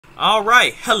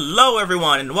Alright, hello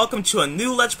everyone, and welcome to a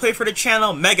new Let's Play for the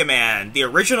channel, Mega Man, the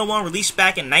original one released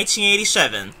back in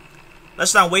 1987.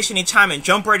 Let's not waste any time and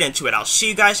jump right into it. I'll see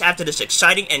you guys after this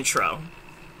exciting intro.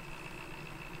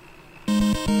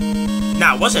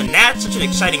 Now, wasn't that such an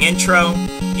exciting intro?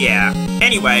 Yeah.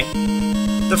 Anyway,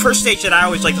 the first stage that I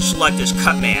always like to select is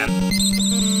Cutman.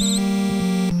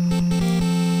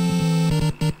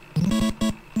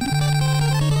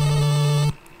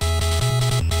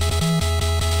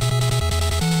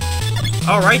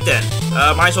 Alright then,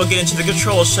 might as well get into the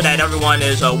controls so that everyone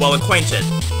is well acquainted.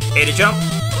 A to jump,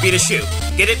 B to shoot.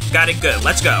 Get it? Got it, good.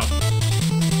 Let's go.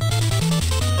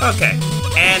 Okay,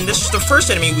 and this is the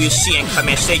first enemy we see in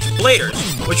Cutman stage,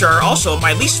 Bladers, which are also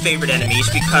my least favorite enemies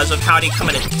because of how they come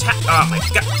in and attack. Oh my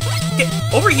god. Get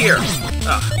over here.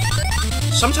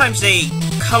 Sometimes they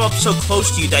come up so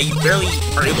close to you that you barely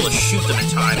are able to shoot them in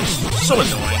time. It's so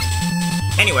annoying.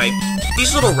 Anyway,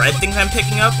 these little red things I'm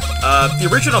picking up, the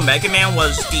original Mega Man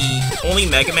was the only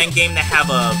Mega Man game to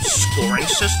have a scoring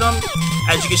system.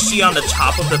 As you can see on the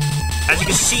top of the, as you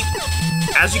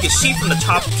can see from the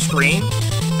top screen,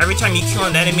 every time you kill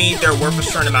an enemy, they're worth a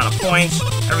certain amount of points.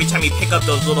 Every time you pick up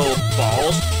those little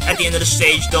balls, at the end of the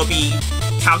stage, they'll be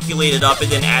calculated up and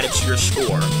then added to your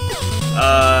score.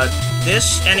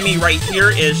 This enemy right here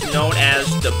is known as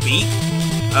the Beak.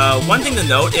 One thing to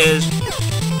note is,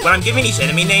 when I'm giving these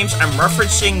enemy names, I'm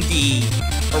referencing the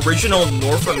original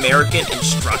North American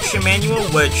instruction manual,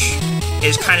 which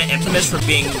is kind of infamous for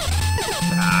being,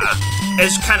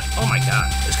 it's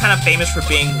kind of famous for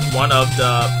being one of,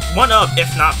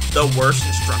 if not the worst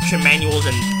instruction manuals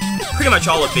in pretty much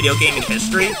all of video gaming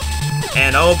history.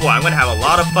 And oh boy, I'm gonna have a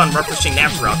lot of fun referencing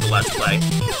that throughout the Let's Play.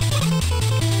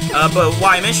 But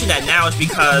why I mention that now is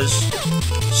because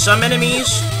some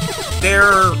enemies,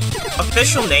 their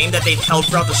official name that they've held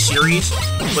throughout the series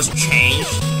was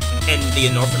changed in the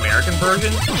North American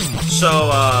version. So,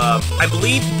 I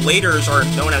believe Bladers are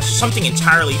known as something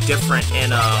entirely different in,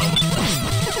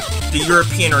 the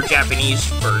European or Japanese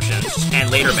versions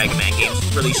and later Mega Man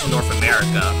games released in North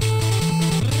America.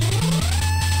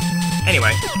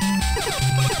 Anyway.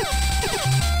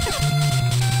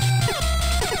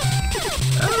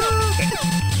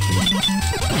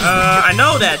 I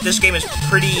know that this game is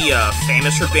pretty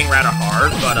famous for being rather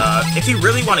hard, but if you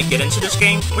really want to get into this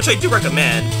game, which I do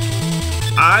recommend,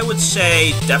 I would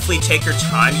say definitely take your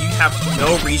time. You have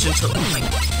no reason to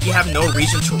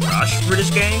rush through this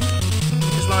game,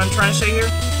 is what I'm trying to say here.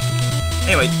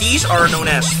 Anyway, these are known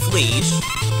as fleas,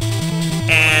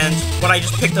 and what I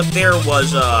just picked up there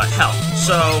was health.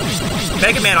 So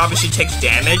Mega Man obviously takes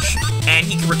damage, and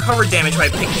he can recover damage by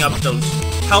picking up those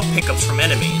health pickups from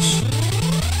enemies.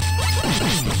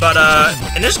 But,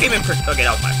 in this game okay,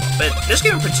 that was my fault. But this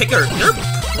game in particular, they're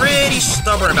pretty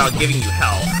stubborn about giving you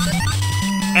health.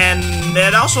 And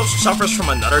it also suffers from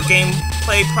another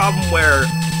gameplay problem where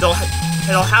they'll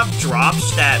have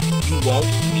drops that you won't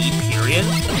need, period.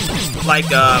 Like,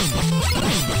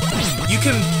 you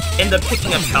can end up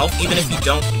picking up health even if you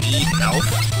don't need health.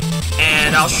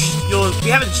 And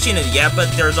we haven't seen it yet, but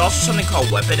there's also something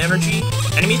called weapon energy.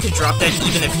 Enemies can drop that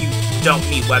even if you don't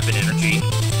need weapon energy.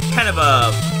 Kind of a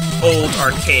old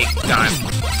archaic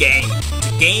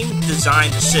game design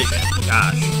decision.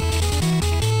 Gosh.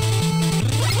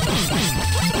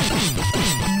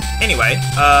 Anyway,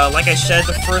 like I said,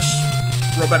 the first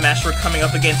Robot Master we're coming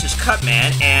up against is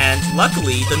Cutman, and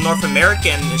luckily the North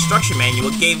American instruction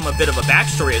manual gave him a bit of a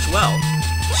backstory as well.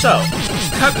 So,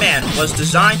 Cutman was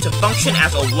designed to function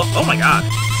as a oh my god.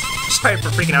 Sorry for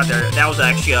freaking out there. That was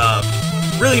actually a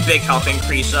really big health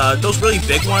increase. Those really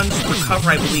big ones recover,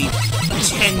 I believe,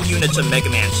 10 units of Mega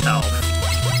Man's health.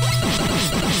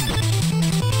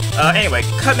 Anyway,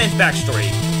 Cutman's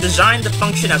backstory. Designed to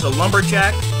function as a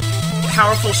lumberjack,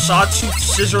 powerful sawtooth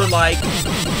scissor-like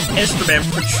instrument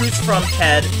protrudes from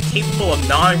head, capable of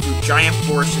gnawing through giant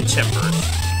forests and timbers.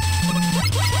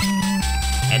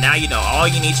 And now you know all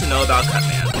you need to know about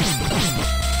Cutman.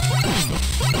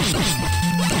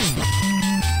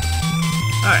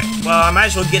 Alright, well, I might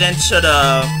as well get into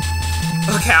the...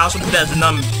 Okay, I also put it as a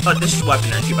this is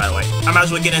weapon energy, by the way. I might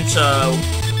as well get into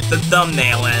the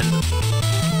thumbnail, and...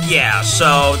 Yeah,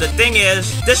 so the thing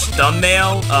is, this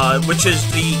thumbnail, which is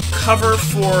the cover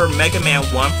for Mega Man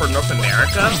 1 for North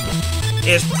America,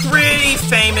 is pretty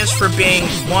famous for being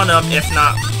one of, if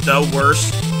not the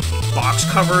worst, box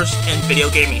covers in video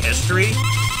gaming history.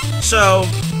 So,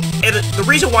 the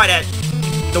reason why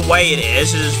the way it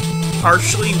is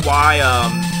partially why,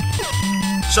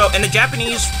 so in the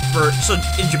Japanese, so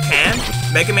in Japan,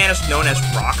 Mega Man is known as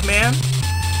Rockman,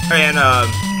 and,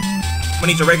 when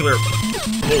he's a regular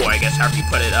boy, I guess, however you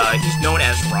put it, he's known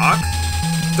as Rock,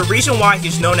 the reason why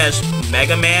he's known as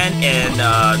Mega Man in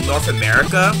North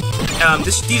America,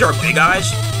 these are big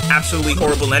eyes, absolutely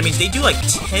horrible enemies. They do like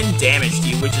 10 damage to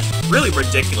you, which is really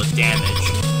ridiculous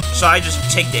damage. So I just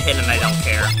take the hit and I don't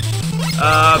care.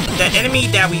 The enemy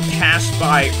that we passed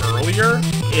by earlier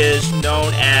is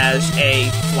known as a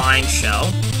flying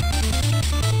shell.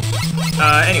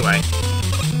 Anyway.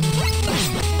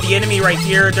 The enemy right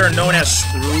here, they're known as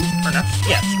screw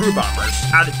bombers.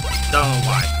 I don't know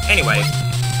why. Anyway,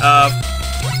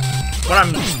 what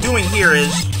I'm doing here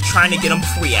is trying to get them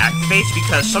before he activates,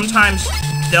 because sometimes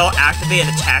they'll activate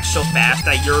and attack so fast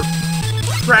that you're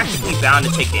practically bound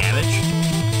to take damage.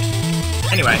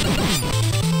 Anyway,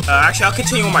 actually, I'll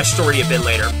continue with my story a bit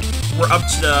later. We're up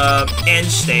to the end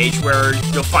stage where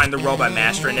you'll find the Robot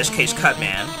Master, in this case,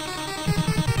 Cutman.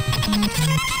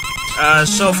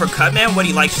 So for Cutman, what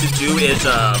he likes to do is,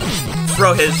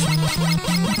 throw his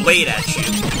blade at you.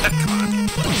 Come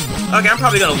on. Okay, I'm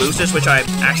probably gonna lose this, which I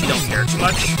actually don't care too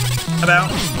much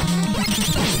about.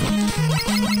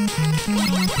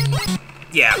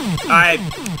 Yeah,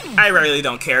 I really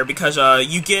don't care, because,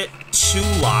 you get 2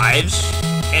 lives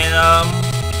in,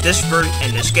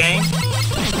 this game.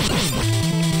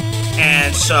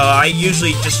 And so I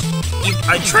usually just...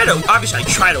 obviously I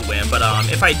try to win, but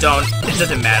if I don't, it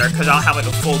doesn't matter, because I'll have like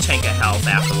a full tank of health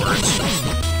afterwards.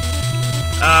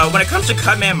 When it comes to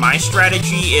Cutman, my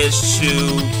strategy is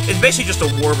it's basically just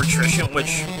a war of attrition,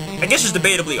 which I guess is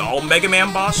debatably all Mega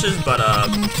Man bosses, but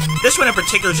this one in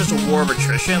particular is just a war of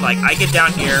attrition. Like, I get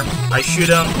down here, I shoot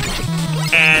him,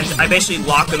 and I basically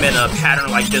lock him in a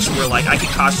pattern like this where, like, I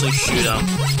can constantly shoot him.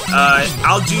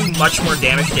 I'll do much more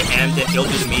damage to him than he'll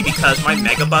do to me, because my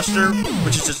Mega Buster,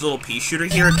 which is this little pea shooter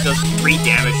here, does 3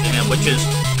 damage to him, which is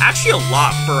actually a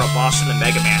lot for a boss in the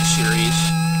Mega Man series.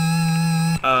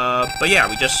 But yeah,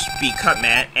 we just beat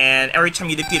Cutman, and every time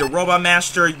you defeat a Robot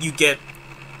Master, you get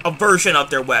a version of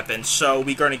their weapon, so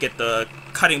we're gonna get the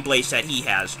cutting blades that he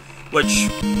has, which,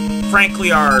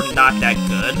 frankly, are not that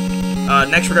good.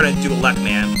 Next we're gonna do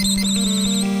Elecman.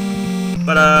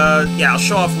 But, yeah, I'll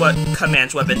show off what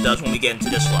Cutman's weapon does when we get into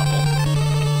this level.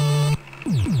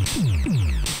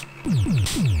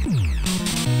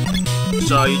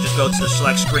 So you just go to the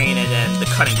select screen and then the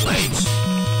cutting blades.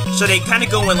 So they kind of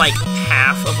go in, like,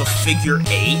 half of a figure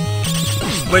 8,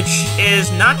 which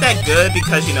is not that good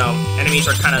because, you know, enemies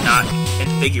are kind of not in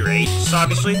figure 8s,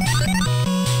 obviously.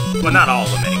 Well, not all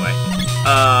of them, anyway.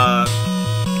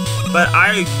 But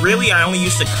I only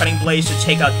use the cutting blades to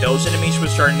take out those enemies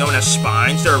which are known as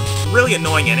spines. They're really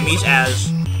annoying enemies,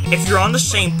 as if you're on the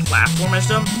same platform as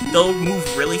them, they'll move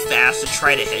really fast to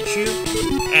try to hit you.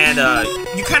 And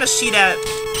you kind of see that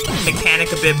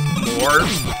mechanic a bit more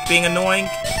being annoying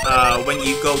when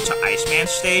you go to Iceman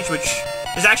stage, which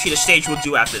is actually the stage we'll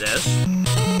do after this.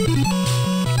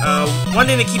 One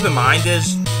thing to keep in mind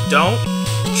is don't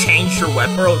change your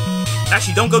weapon, or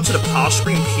actually don't go to the pause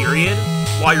screen, period,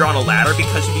 while you're on a ladder,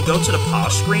 because if you go to the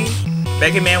pause screen,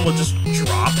 Mega Man will just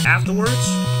drop afterwards.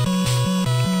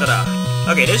 But,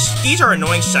 okay, these are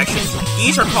annoying sections.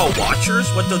 These are called Watchers.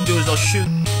 What they'll do is they'll shoot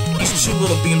these 2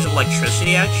 little beams of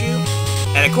electricity at you.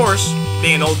 And of course,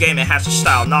 being an old game, it has a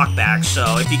style knockback,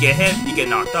 so if you get hit, you get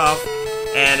knocked off.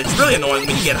 And it's really annoying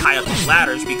when you get high up these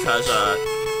ladders, because,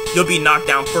 you'll be knocked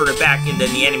down further back, and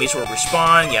then the enemies will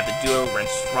respawn. You have to do a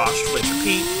rinse, wash, rinse,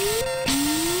 repeat.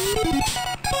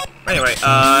 Anyway,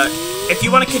 if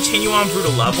you want to continue on through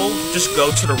the level, just go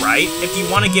to the right. If you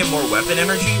want to get more weapon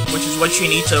energy, which is what you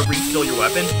need to refill your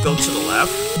weapons, go to the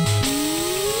left.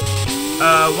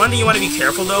 One thing you want to be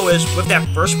careful, though, is with that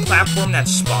first platform that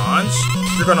spawns,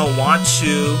 you're going to want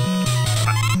to...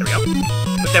 there we go.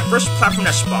 With that first platform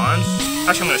that spawns...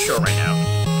 Actually, I'm going to show it right now.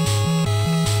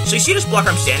 So you see this block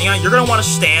I'm standing on? You're going to want to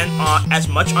stand as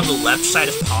much on the left side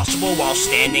as possible while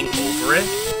standing over it.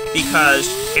 Because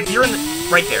if you're in the...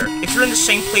 right there. If you're in the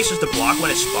same place as the block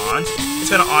when it spawns, it's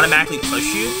going to automatically push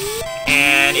you.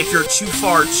 And if you're too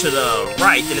far to the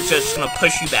right, then it's just going to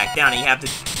push you back down, and you have to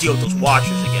deal with those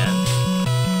watchers again.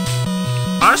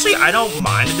 Honestly, I don't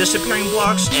mind the disappearing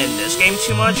blocks in this game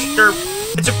too much.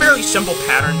 It's a fairly simple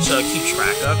pattern to keep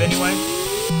track of, anyway.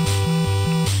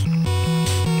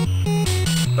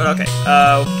 But okay,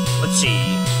 let's see.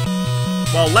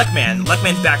 Well,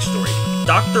 Elecman's backstory.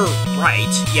 Dr.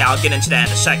 Wright, yeah, I'll get into that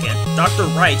in a second. Dr.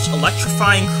 Wright's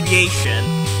electrifying creation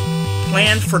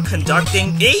planned for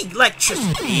conducting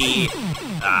electricity.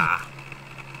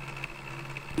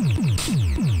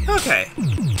 Okay.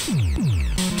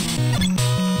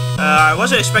 I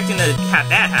wasn't expecting to have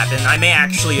that happen. I may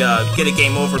actually get a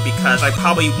game over, because I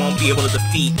probably won't be able to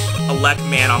defeat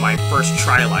Elecman on my first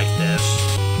try like this.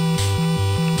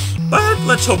 But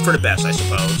let's hope for the best, I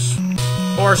suppose.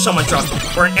 Or someone drops,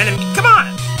 or an enemy, come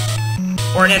on!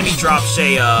 Or an enemy drops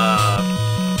a,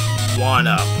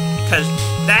 1-up. Because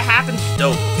that happens,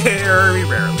 though, very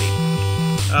rarely.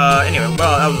 Anyway,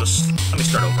 well, that was let me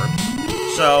start over.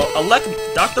 So,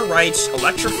 Dr. Wright's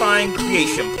electrifying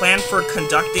creation planned for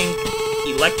conducting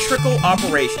electrical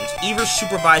operations, either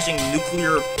supervising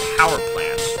nuclear power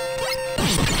plants.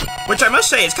 Which I must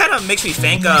say, it kind of makes me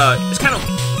think, it's kind of,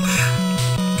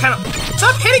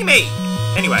 stop hitting me!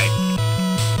 Anyway,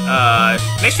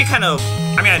 makes me kind of,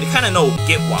 I mean, I kind of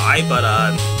get why, but,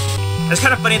 it's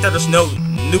kind of funny that there's no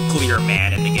nuclear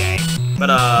man in the game. But,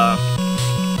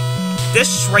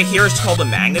 this right here is called a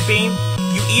magnet beam.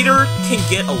 You either can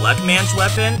get Elecman's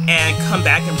weapon and come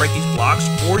back and break these blocks,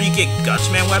 or you get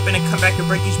Cutman's weapon and come back and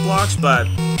break these blocks, but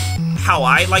how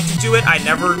I like to do it, I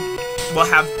never will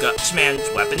have Cutman's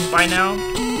weapons by now.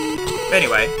 But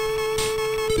anyway,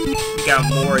 we got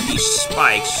more of these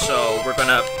spikes, so we're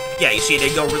gonna, yeah, you see,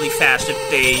 they go really fast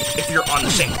if you're on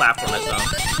the same platform as them.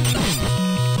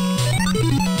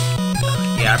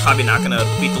 Yeah, I'm probably not gonna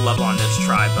beat the level on this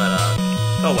try, but,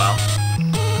 oh well.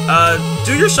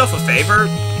 Do yourself a favor,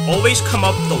 always come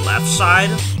up the left side,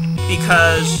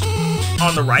 because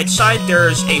on the right side,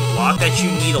 there's a block that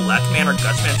you need Elecman or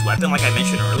Cutman's weapon, like I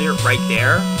mentioned earlier, right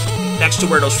there, next to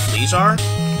where those fleas are,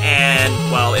 and,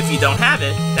 well, if you don't have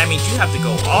it, that means you have to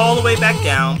go all the way back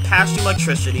down, past the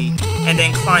electricity, and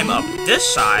then climb up this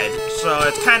side, so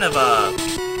it's kind of a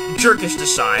jerkish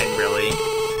design, really.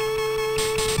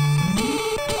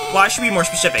 Well, I should be more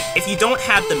specific. If you don't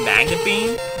have the magnet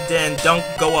beam, then don't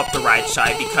go up the right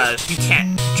side because you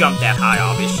can't jump that high,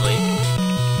 obviously.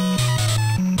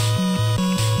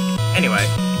 Anyway.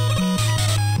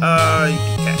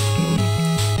 Okay.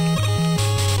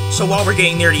 So while we're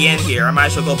getting near the end here, I might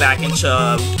as well go back into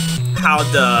how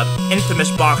the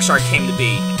infamous box art came to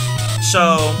be.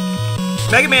 So,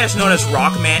 Mega Man is known as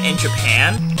Rockman in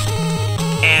Japan,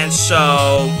 and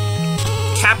so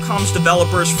Capcom's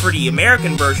developers for the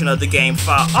American version of the game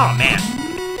thought, oh man,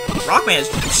 Rockman is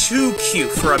too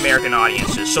cute for American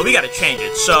audiences, so we gotta change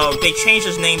it. So they changed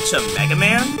his name to Mega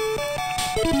Man,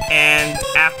 and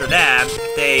after that,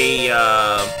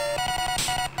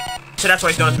 so that's why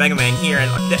he's known as Mega Man here. And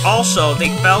also, they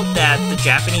felt that the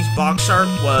Japanese box art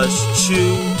was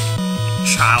too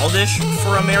childish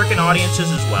for American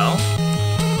audiences as well.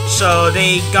 So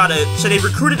they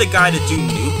recruited a guy to do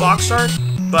new box art,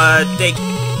 but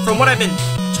from what I've been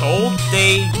told,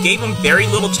 they gave him very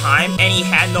little time, and he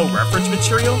had no reference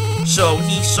material, so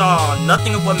he saw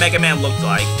nothing of what Mega Man looked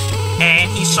like, and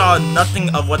he saw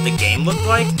nothing of what the game looked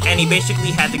like, and he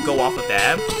basically had to go off of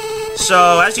that.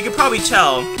 So, as you can probably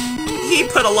tell, he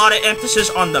put a lot of emphasis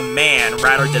on the man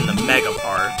rather than the Mega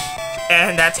part,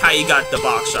 and that's how you got the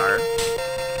box art.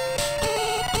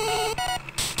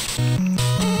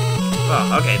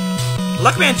 Oh, okay.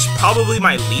 Elecman's probably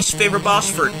my least favorite boss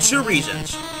for 2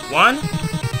 reasons. One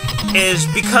is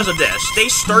because of this. They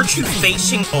start you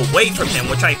facing away from him,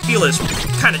 which I feel is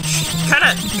come on!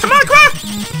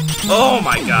 Oh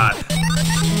my god.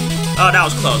 Oh, that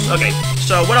was close. Okay,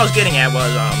 so what I was getting at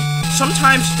was,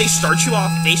 sometimes they start you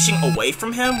off facing away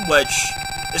from him, which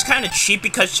is kind of cheap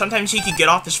because sometimes he can get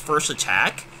off his first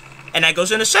attack, and that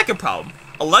goes into the second problem.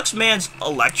 Elecman's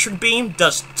electric beam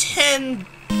does 10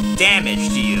 damage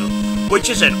to you, which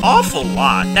is an awful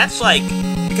lot. That's like,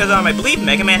 because I believe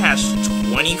Mega Man has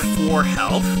 24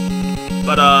 health,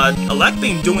 but Elect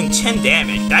Beam doing 10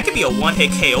 damage, that could be a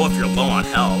one-hit KO if you're low on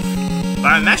health. But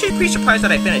I'm actually pretty surprised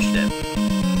that I finished it.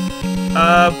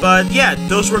 But yeah,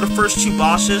 those were the first 2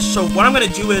 bosses, so what I'm gonna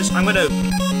do is, I'm gonna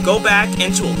go back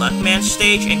into Elecman's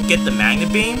stage and get the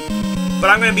Magnet Beam, but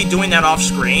I'm gonna be doing that off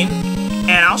screen,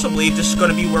 and I also believe this is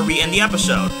gonna be where we end the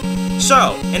episode.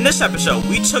 So, in this episode,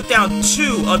 we took down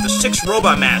 2 of the 6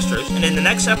 Robot Masters, and in the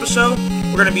next episode,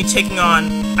 we're going to be taking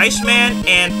on Iceman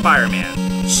and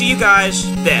Fireman. See you guys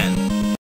then.